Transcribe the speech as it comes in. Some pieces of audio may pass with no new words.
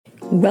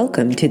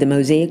Welcome to the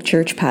Mosaic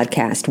Church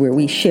podcast, where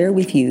we share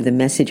with you the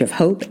message of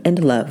hope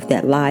and love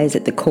that lies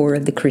at the core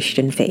of the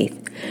Christian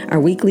faith. Our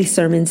weekly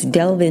sermons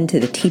delve into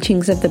the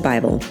teachings of the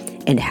Bible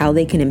and how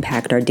they can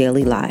impact our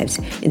daily lives,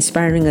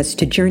 inspiring us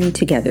to journey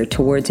together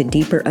towards a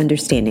deeper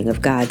understanding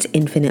of God's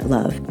infinite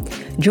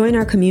love. Join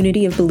our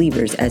community of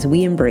believers as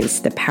we embrace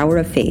the power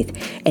of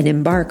faith and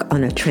embark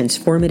on a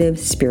transformative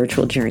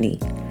spiritual journey.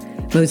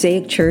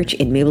 Mosaic Church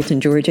in Mableton,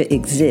 Georgia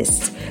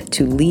exists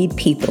to lead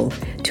people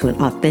to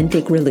an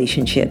authentic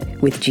relationship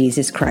with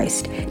Jesus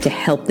Christ to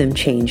help them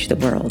change the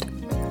world.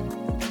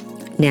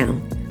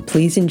 Now,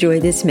 please enjoy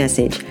this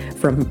message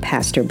from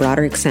Pastor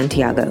Broderick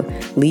Santiago,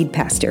 lead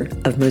pastor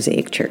of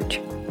Mosaic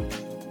Church.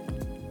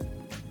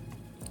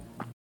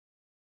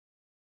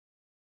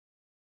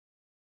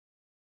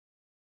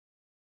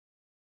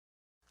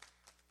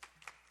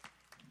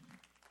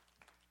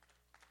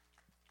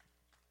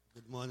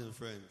 Good morning,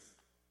 friends.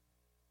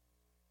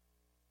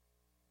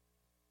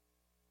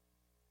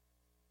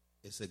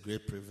 It's a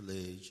great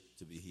privilege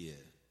to be here,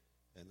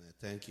 and I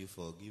thank you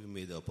for giving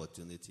me the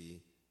opportunity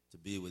to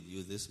be with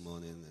you this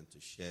morning and to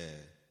share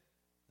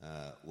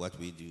what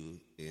we do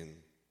in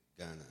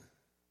Ghana.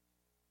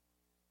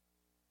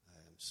 I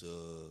am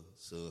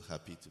so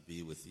happy to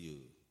be with you.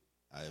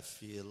 I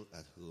feel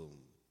at home,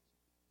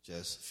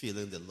 just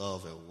feeling the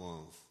love and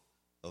warmth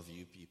of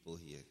you people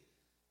here.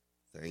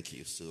 Thank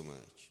you so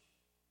much.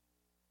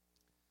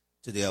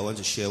 Today I want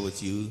to share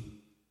with you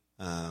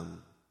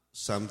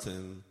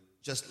something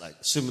just like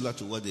similar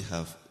to what they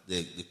have,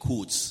 the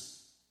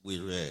quotes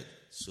we read.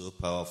 So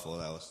powerful,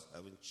 I was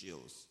having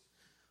chills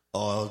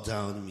all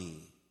down me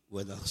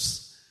when I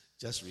was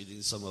just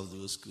reading some of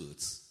those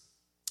quotes.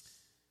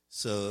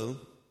 So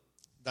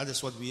that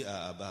is what we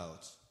are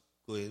about,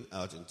 going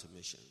out into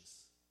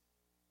missions.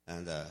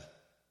 And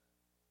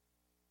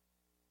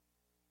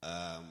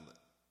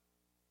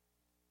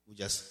we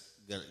just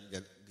get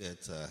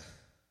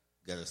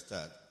a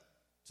start.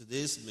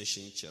 Today's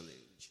mission challenge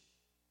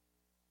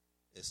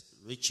is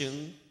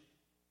reaching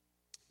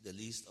the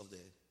least of the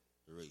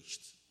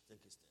reached. I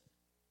think it's there.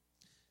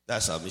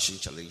 That's our mission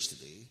challenge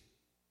today.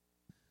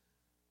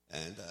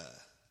 And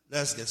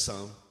let's get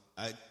some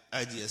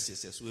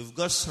ideas. Yes. We've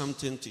got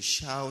something to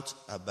shout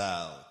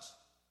about.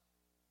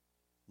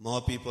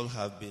 More people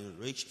have been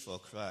reached for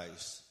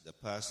Christ the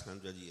past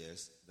 100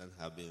 years than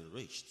have been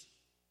reached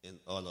in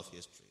all of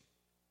history.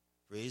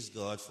 Praise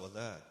God for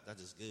that. That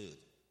is good.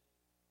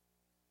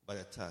 But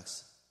the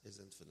task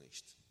isn't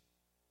finished.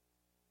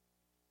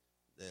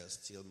 There's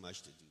still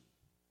much to do.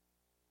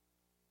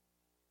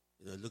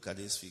 Look at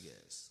these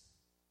figures.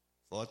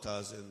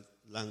 4,000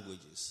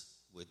 languages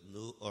with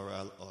no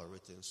oral or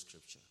written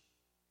scripture.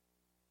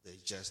 They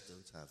just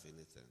don't have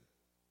anything.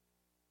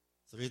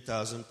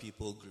 3,000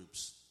 people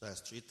groups. That's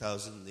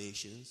 3,000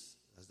 nations,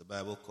 as the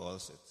Bible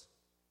calls it,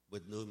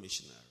 with no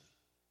missionary.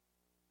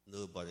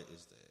 Nobody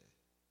is there.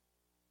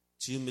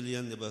 2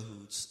 million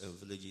neighborhoods and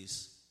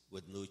villages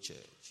with no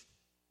church.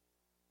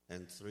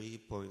 And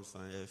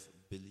 3.5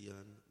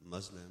 billion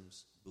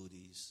Muslims,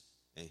 Buddhists,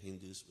 and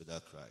Hindus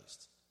without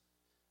Christ.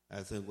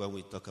 I think when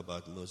we talk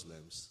about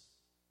Muslims,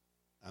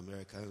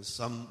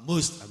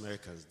 most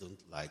Americans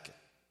don't like it.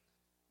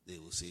 They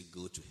will say,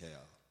 go to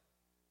hell.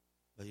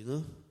 But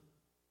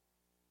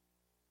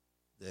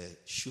the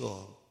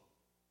sure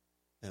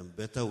and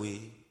better way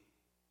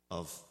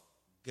of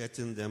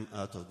getting them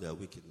out of their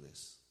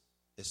wickedness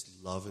is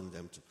loving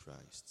them to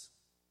Christ.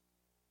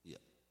 Yeah.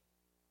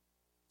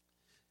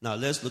 Now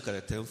let's look at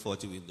the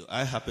 1040 window.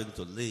 I happen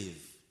to live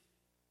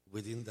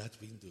within that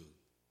window,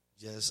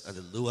 just at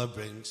the lower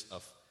branch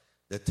of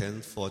the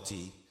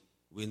 1040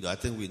 window. I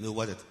think we know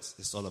what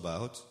it's all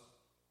about.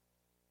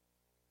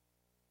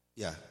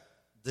 Yeah,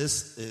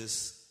 this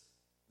is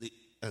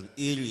an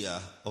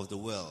area of the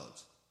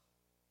world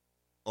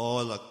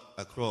all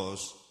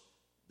across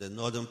the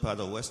northern part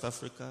of West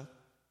Africa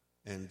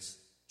and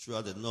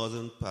throughout the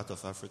northern part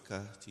of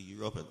Africa to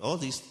Europe and all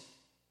these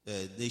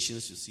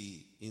nations you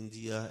see,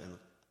 India, and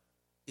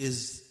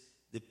is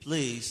the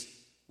place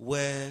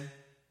where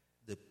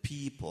the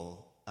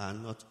people are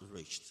not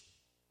reached,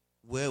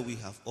 where we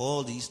have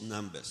all these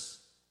numbers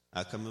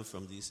are coming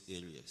from these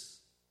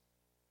areas.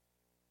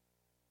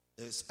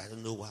 I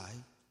don't know why,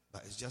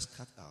 but it's just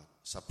cut out,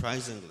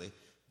 surprisingly.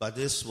 But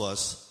this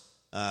was,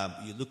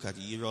 you look at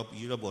Europe.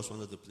 Europe was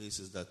one of the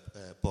places that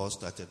Paul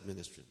started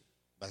ministry,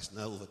 but it's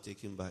now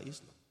overtaken by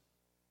Islam.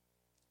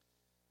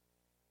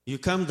 You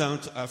come down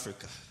to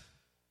Africa.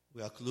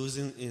 We are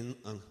closing in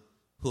on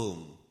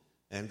home.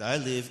 And I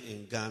live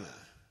in Ghana.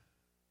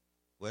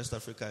 West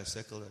Africa is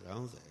circled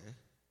around there.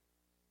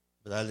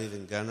 But I live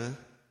in Ghana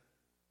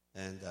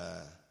and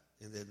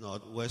in the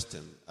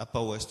northwestern,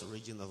 upper west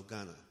region of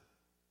Ghana.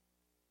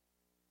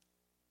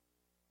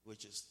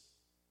 Which is,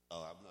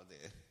 I'm not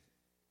there.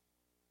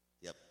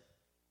 Yep.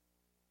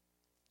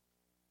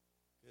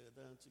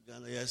 Go down to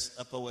Ghana. Yes,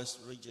 upper west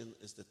region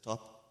is the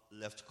top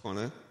left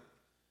corner.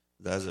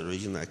 That's the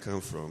region I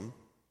come from.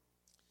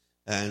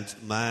 And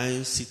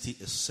my city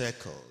is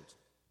circled.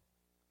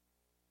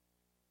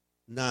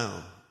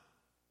 Now,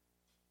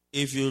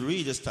 if you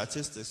read the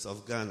statistics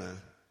of Ghana,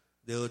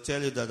 they will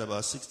tell you that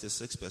about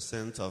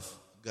 66% of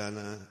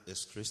Ghana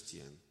is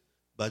Christian.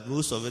 But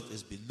most of it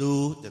is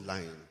below the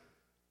line.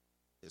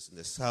 It's in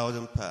the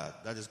southern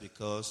part. That is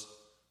because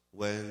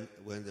when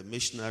the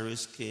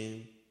missionaries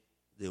came,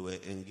 they were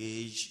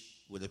engaged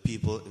with the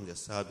people in the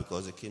south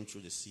because they came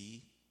through the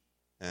sea.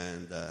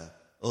 And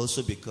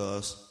also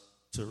because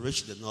to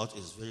reach the north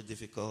is very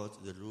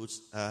difficult. The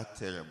routes are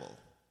terrible.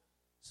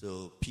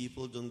 So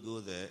people don't go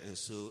there. And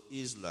so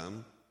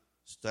Islam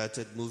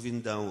started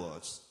moving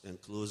downwards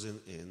and closing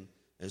in.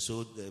 And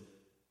so the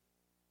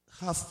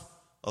half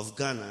of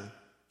Ghana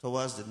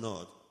towards the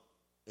north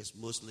is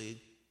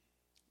mostly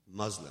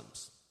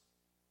Muslims.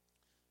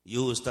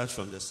 You will start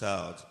from the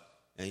south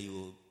and you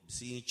will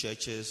see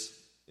churches,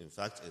 in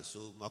fact, and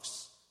so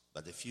mosques,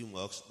 but a few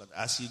mosques. But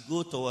as you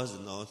go towards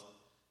the north,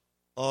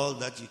 all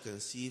that you can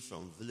see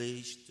from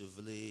village to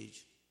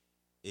village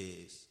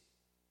is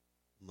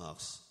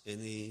mosques.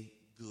 Any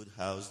good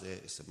house there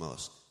is a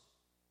mosque.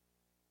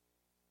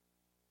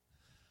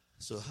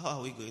 So how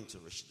are we going to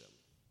reach them?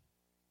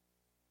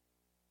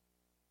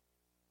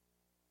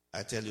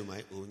 I tell you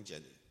my own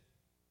journey.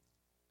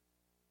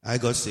 I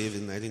got saved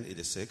in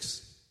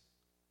 1986,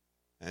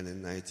 and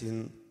in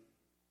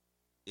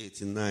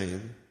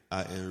 1989,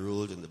 I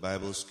enrolled in the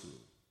Bible school.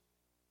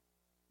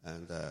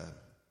 And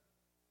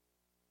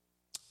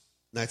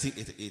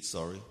 1988,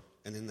 sorry.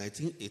 And in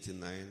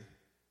 1989,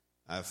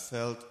 I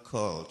felt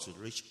called to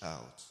reach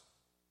out,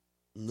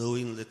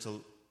 knowing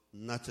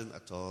nothing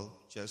at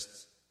all,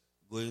 just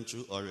going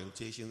through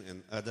orientation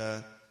and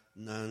other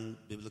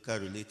non-biblical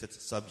related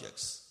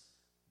subjects.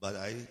 But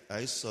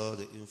I saw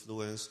the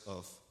influence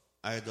of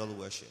idol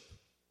worship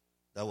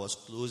that was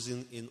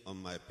closing in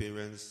on my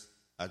parents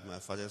at my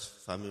father's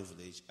farming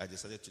village. I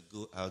decided to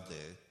go out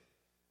there,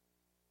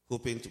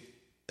 hoping to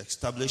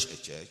establish a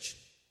church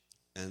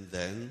and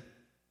then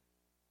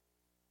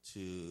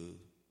to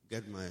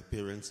get my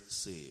parents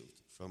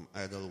saved from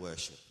idol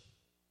worship.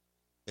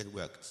 It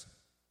worked.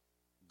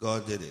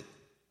 God did it.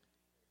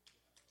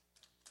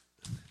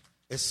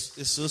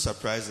 It's so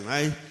surprising.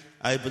 I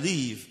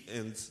believe,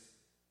 and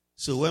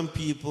so when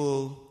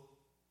people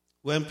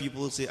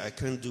say I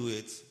can't do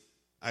it,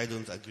 I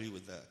don't agree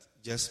with that.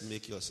 Just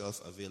make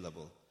yourself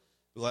available.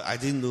 Because I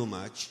didn't know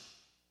much,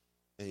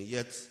 and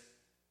yet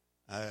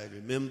I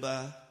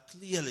remember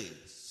clearly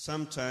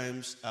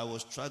sometimes I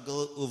would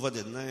struggle over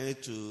the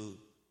night to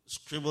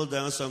scribble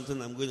down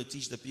something I'm going to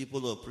teach the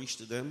people or preach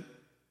to them.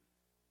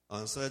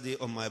 On Saturday,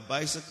 on my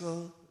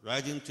bicycle,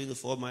 riding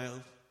 24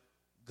 miles,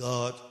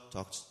 God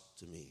talked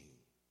to me.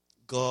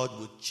 God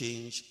would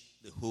change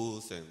the whole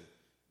thing.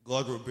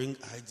 God will bring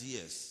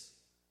ideas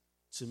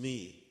to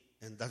me,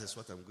 and that is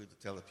what I'm going to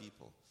tell the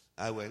people.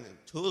 I went and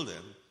told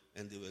them,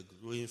 and they were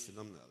growing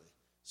phenomenally.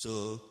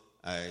 So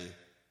I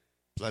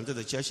planted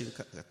a church in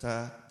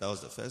Qatar. That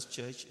was the first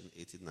church in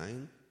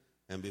 1989.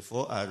 And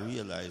before I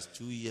realized,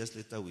 2 years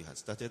later, we had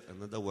started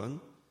another one.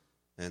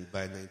 And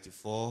by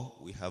 1994,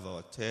 we have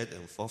our third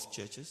and fourth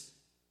churches.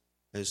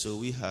 And so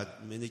we had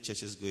many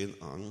churches going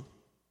on.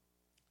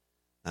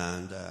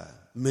 And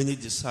many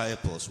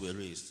disciples were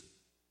raised.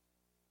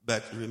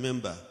 But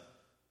remember,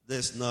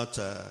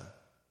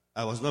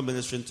 I was not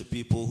ministering to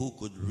people who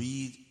could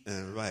read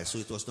and write, so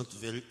it was not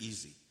very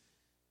easy.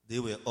 They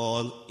were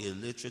all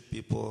illiterate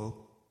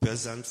people,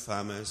 peasant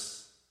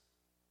farmers,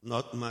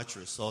 not much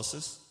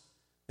resources.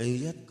 And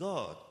yet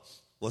God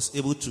was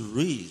able to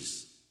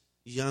raise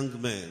young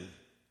men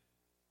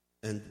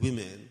and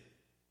women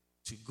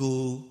to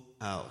go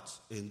out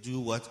and do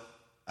what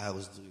I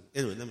was doing.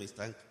 Anyway, let me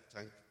thank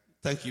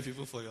you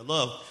people for your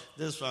love.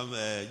 This is from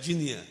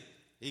Junior.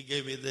 He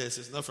gave me this.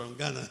 It's not from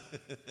Ghana.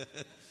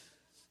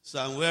 So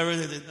I'm wearing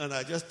it, and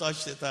I just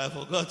touched it. I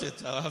forgot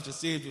it. I'll have to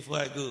see it before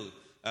I go.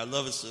 I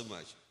love it so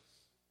much.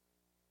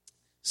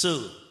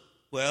 So,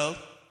 well,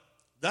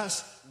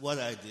 that's what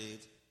I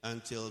did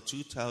until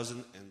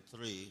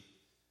 2003.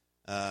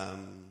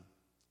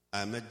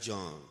 I met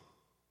John.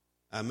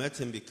 I met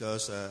him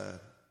because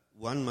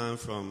one man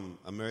from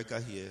America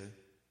here,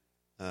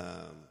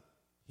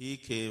 he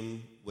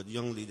came with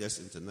Young Leaders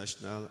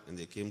International, and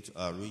they came to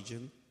our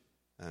region.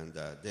 And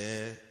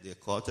there they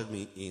courted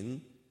me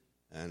in,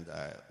 and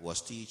I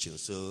was teaching.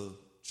 So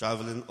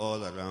traveling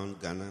all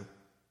around Ghana,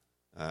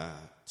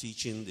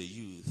 teaching the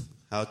youth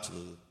how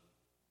to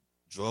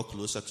draw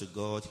closer to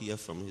God, hear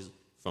from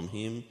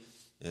Him,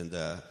 and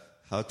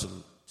how to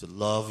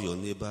love your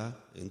neighbor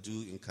and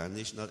do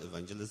incarnational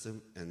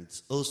evangelism, and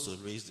also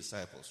raise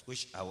disciples,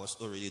 which I was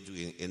already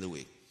doing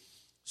anyway.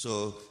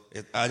 So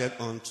it added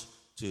on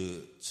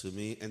to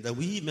me. And then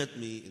he met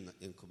me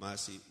in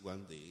Kumasi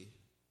one day,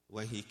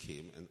 when he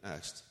came and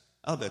asked,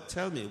 Albert,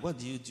 tell me, what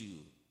do you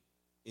do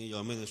in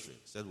your ministry?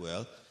 I said,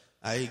 well,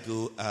 I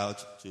go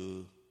out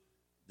to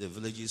the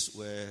villages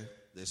where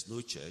there's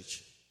no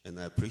church, and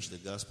I preach the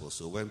gospel.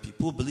 So when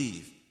people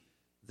believe,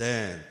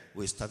 then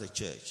we start a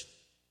church.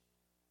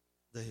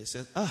 Then he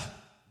said,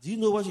 do you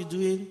know what you're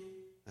doing?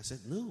 I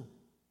said, no.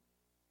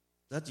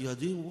 That you are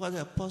doing what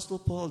the Apostle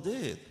Paul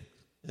did.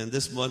 And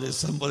this morning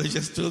somebody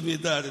just told me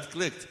that. It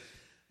clicked.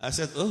 I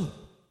said, oh,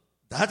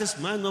 that is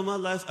my normal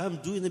life. I'm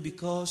doing it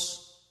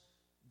because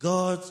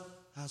God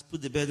has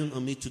put the burden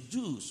on me to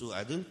do. So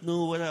I don't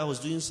know whether I was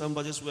doing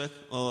somebody's work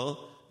or,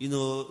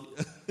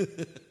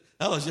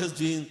 I was just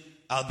doing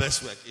our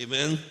best work.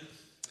 Amen.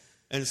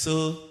 And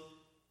so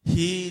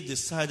he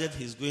decided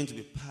he's going to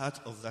be part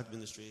of that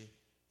ministry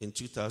in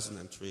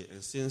 2003.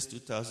 And since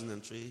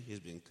 2003, he's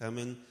been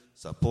coming,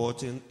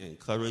 supporting,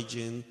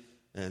 encouraging,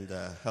 and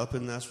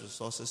helping us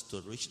resources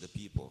to reach the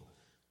people.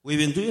 We've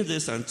been doing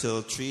this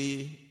until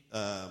 3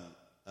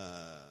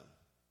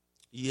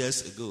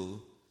 years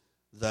ago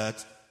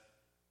that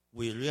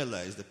we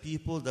realized the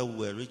people that we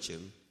were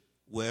reaching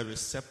were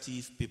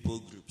receptive people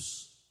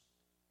groups.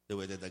 They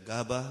were the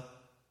Dagaba,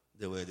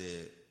 they were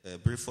the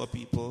Brifor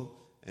people,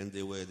 and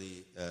they were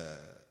the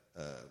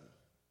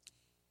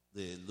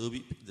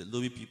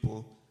Lobi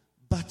people.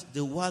 But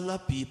the Wala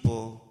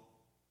people,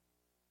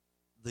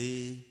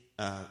 they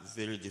are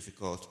very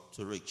difficult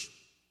to reach.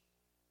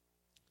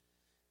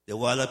 The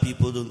Wala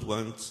people don't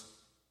want,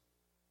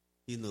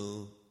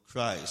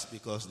 Christ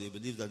because they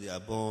believe that they are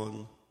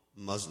born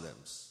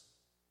Muslims.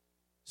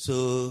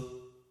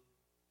 So,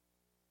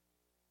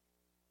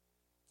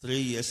 3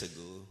 years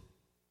ago,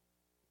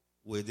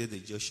 we did the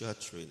Joshua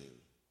training.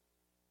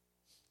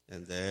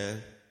 And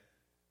there,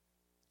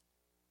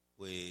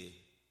 we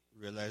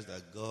realized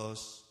that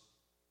God's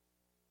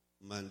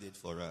mandate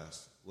for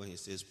us, when he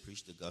says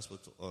preach the gospel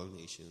to all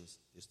nations,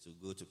 is to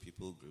go to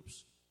people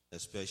groups,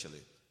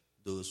 especially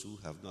those who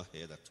have not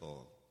heard at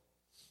all.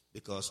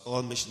 Because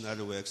all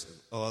missionary works and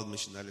all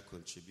missionary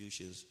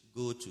contributions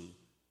go to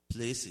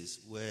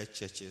places where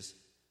churches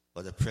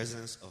or the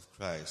presence of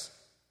Christ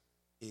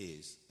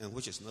is, and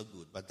which is not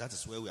good. But that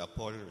is where we are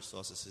pouring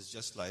resources. It's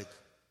just like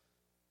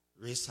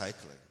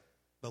recycling.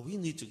 But we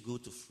need to go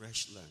to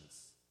fresh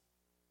lands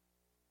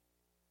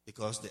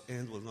because the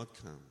end will not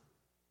come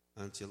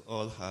until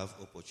all have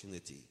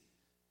opportunity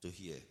to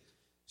hear.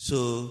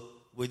 So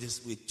we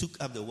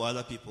took up the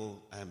Wala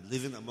people. I am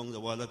living among the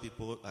Wala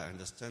people. I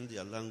understand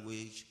their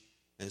language.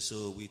 And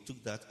so we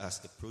took that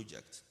as a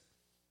project.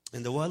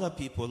 And the Wala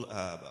people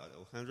are about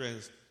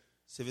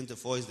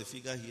 174 is the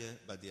figure here,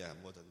 but they are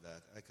more than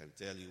that. I can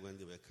tell you when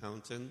they were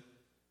counting,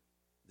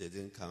 they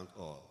didn't count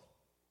all.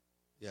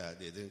 Yeah,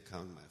 they didn't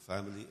count my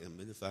family and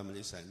many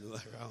families I know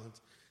around.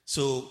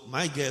 So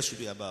my guess would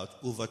be about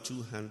over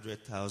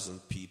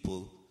 200,000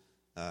 people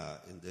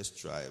in this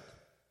tribe.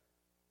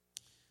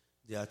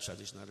 They are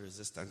traditionally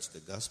resistant to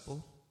the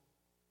gospel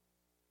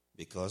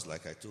because,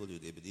 like I told you,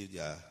 they believe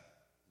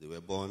they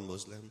were born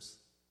Muslims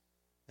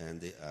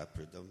and they are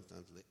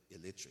predominantly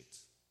illiterate.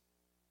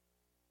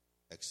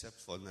 Except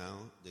for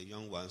now, the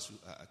young ones who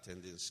are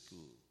attending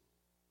school.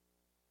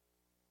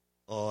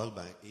 All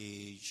my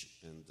age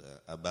and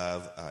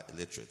above are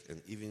illiterate,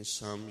 and even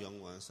some young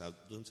ones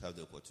don't have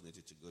the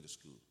opportunity to go to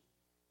school.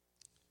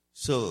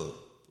 So,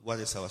 what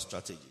is our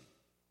strategy?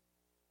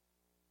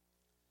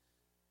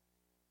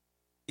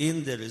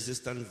 In the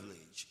resistant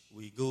village,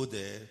 we go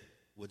there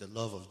with the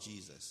love of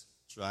Jesus,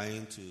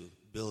 trying to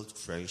build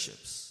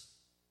friendships.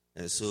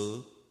 And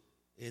so,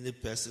 any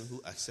person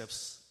who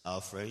accepts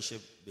our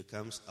friendship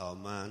becomes our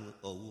man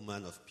or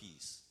woman of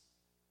peace,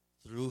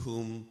 through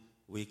whom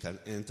we can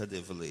enter the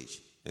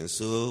village. And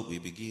so we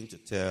begin to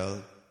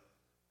tell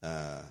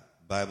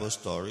Bible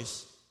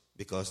stories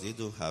because they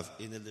don't have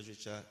any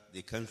literature.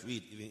 They can't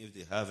read. Even if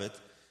they have it,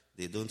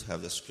 they don't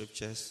have the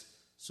scriptures.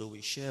 So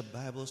we share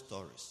Bible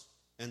stories.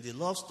 And they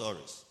love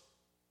stories.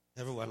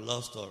 Everyone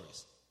loves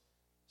stories.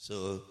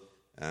 So,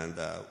 and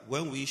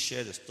when we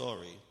share the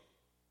story,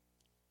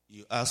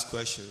 you ask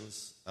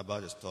questions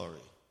about the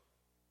story.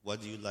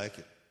 What do you like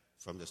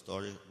from the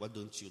story? What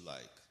don't you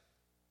like?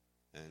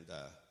 And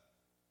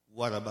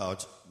what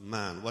about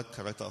man? What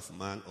character of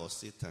man or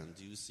Satan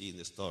do you see in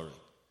the story?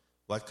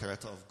 What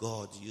character of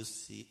God do you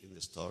see in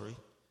the story?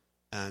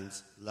 And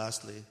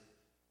lastly,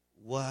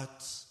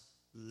 what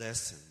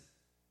lesson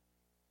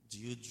do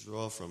you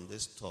draw from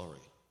this story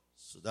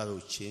so that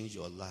will change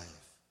your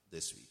life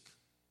this week?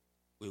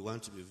 We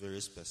want to be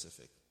very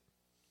specific.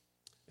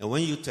 And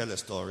when you tell a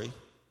story,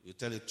 you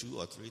tell it 2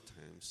 or 3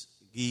 times.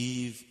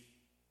 Give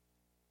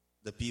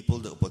the people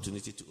the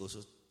opportunity to also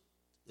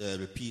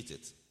repeat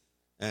it.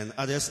 And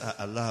others are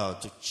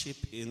allowed to chip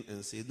in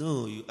and say,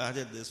 no, you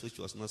added this which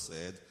was not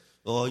said,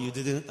 or you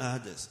didn't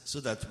add this,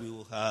 so that we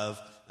will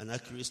have an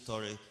accurate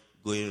story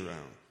going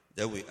around.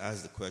 Then we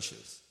ask the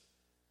questions.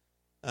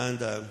 And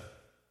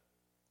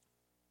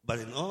but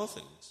in all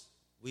things,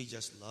 we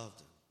just love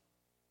them.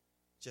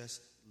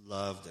 Just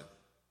love them.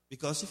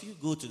 Because if you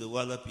go to the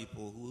Wala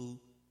people who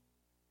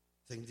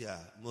think they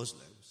are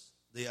Muslims,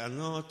 they are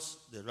not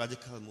the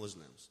radical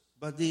Muslims.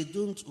 But they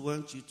don't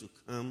want you to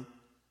come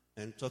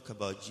and talk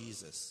about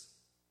Jesus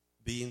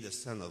being the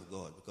Son of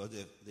God, because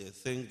they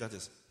think that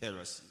is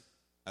heresy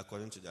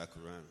according to their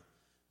Quran.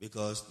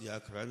 Because their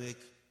Quranic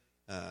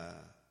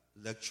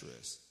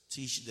lecturers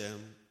teach them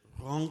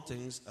wrong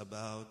things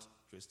about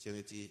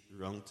Christianity,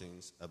 wrong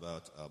things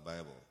about our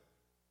Bible.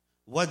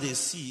 What they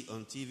see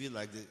on TV,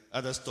 like the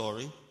other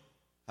story,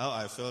 how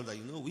I felt that,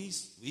 we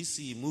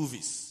see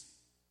movies.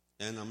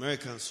 and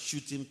Americans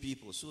shooting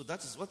people. So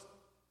that's what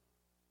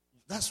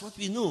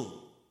we know.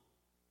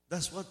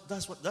 That's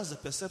the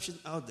perception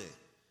out there.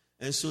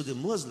 And so the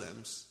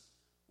Muslims,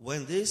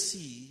 when they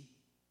see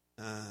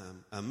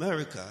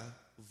America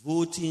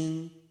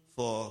voting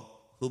for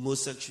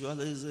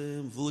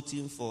homosexualism,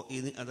 voting for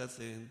any other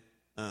thing,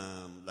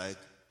 like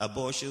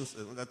abortions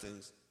and other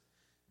things,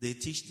 they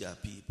teach their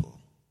people.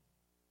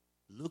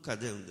 Look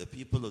at them, the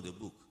people of the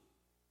book,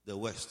 the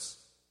West.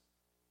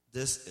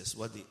 This is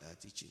what they are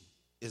teaching.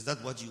 Is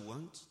that what you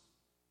want?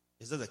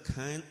 Is that the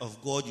kind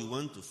of God you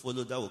want to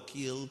follow that will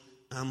kill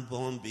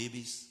unborn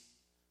babies?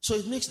 So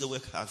it makes the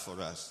work hard for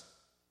us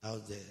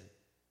out there.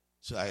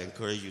 So I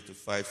encourage you to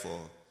fight for,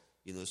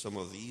 some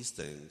of these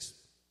things.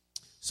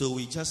 So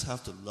we just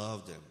have to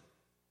love them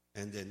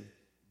and then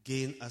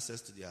gain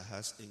access to their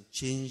hearts and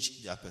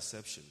change their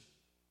perception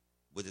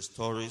with the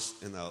stories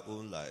in our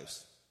own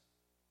lives.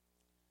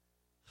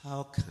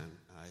 How can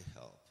I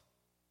help?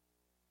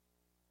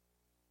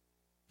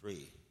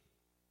 Pray.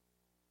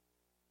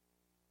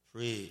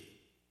 Pray.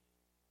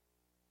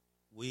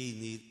 We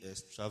need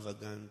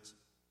extravagant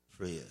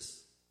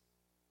prayers.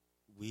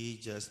 We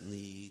just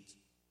need,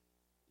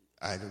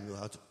 I don't know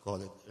how to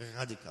call it,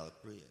 radical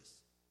prayers.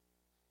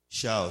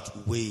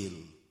 Shout, wail,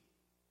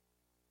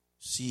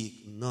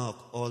 seek,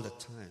 knock all the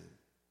time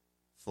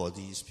for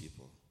these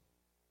people.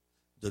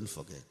 Don't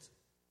forget,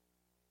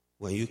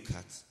 when you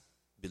cut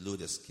below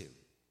the skin,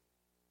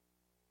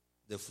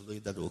 the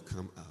fluid that will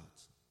come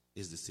out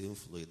is the same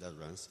fluid that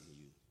runs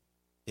in you.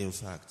 In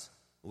fact,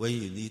 when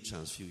you need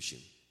transfusion,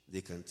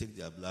 they can take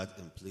their blood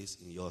and place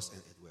in yours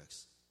and it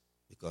works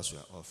because we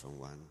are all from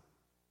one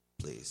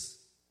place.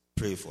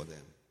 Pray for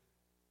them.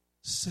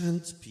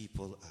 Send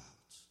people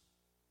out.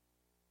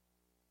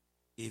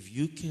 If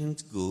you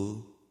can't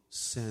go,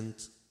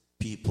 send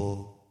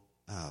people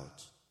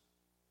out.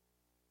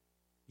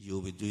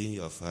 You'll be doing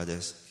your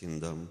Father's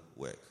kingdom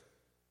work.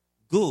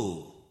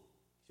 Go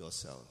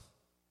yourself.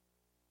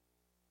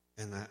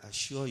 And I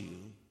assure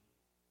you,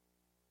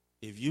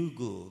 if you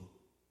go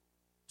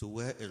to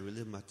where it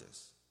really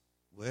matters,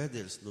 where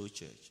there is no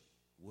church,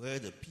 where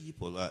the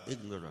people are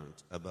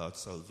ignorant about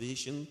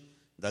salvation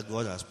that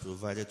God has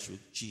provided through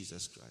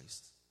Jesus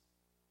Christ,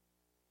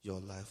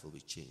 your life will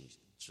be changed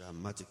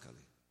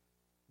dramatically.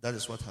 That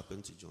is what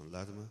happened to John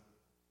Latimer.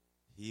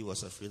 He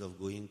was afraid of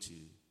going to,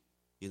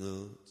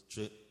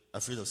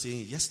 afraid of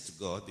saying yes to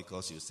God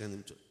because he would send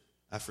him to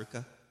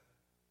Africa.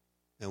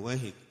 And when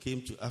he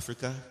came to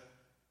Africa,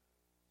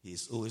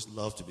 he's always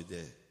loved to be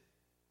there.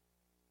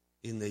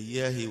 In a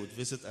year, he would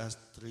visit us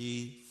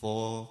 3,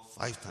 4,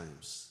 5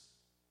 times.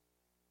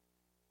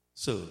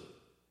 So,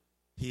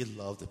 he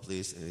loved the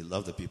place and he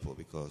loved the people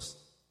because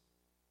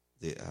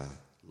they are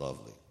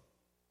lovely.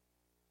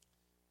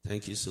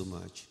 Thank you so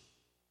much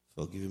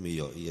for giving me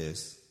your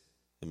ears,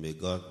 and may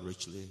God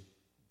richly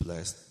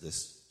bless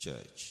this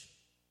church.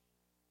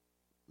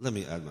 Let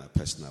me add my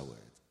personal word.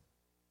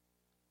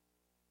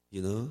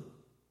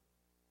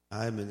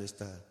 I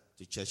minister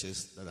to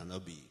churches that are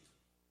not big,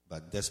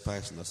 but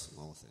despise not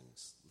small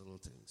things, little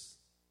things.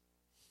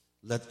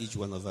 Let each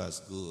one of us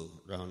go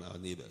around our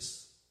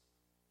neighbors.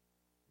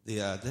 They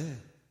are there.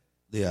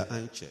 They are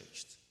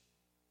unchurched.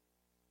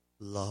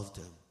 Love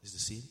them. It's the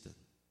same thing.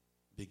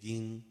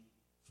 Begin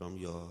from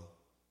your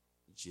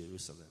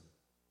Jerusalem.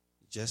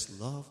 Just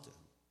love them.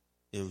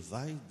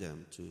 Invite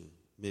them to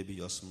maybe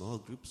your small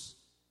groups.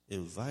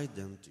 Invite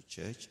them to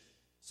church.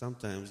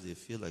 Sometimes they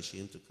feel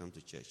ashamed to come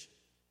to church,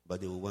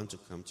 but they will want to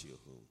come to your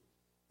home.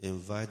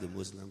 Invite the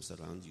Muslims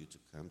around you to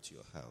come to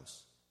your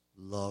house.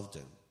 Love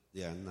them.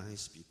 They are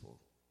nice people.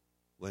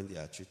 When they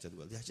are treated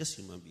well, they are just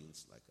human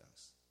beings like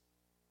us.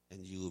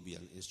 And you will be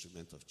an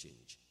instrument of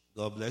change.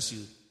 God bless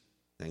you.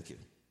 Thank you.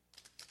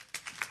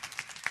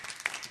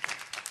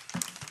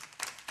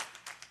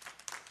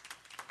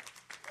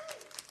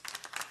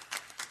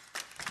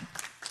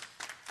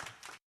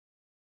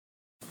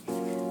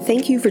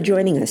 Thank you for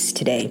joining us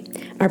today.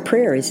 Our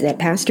prayer is that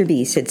Pastor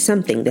B said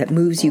something that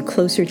moves you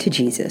closer to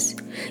Jesus.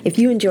 If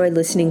you enjoyed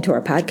listening to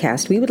our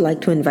podcast, we would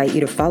like to invite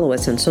you to follow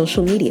us on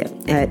social media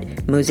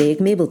at Mosaic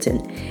Mableton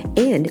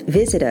and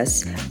visit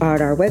us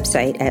at our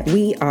website at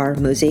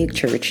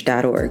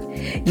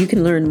wearemosaicchurch.org. You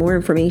can learn more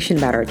information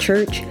about our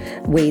church,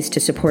 ways to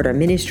support our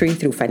ministry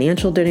through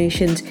financial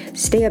donations,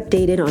 stay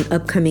updated on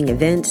upcoming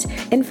events,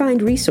 and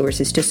find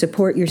resources to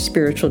support your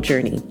spiritual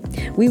journey.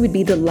 We would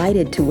be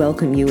delighted to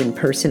welcome you in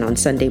person on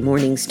Sunday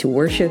mornings to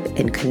worship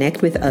and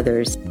connect with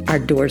others. Our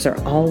doors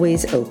are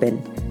always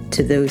open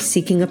to those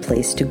seeking a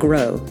place to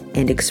grow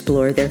and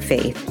explore their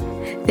faith.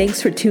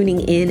 Thanks for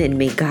tuning in, and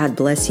may God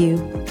bless you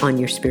on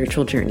your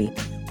spiritual journey.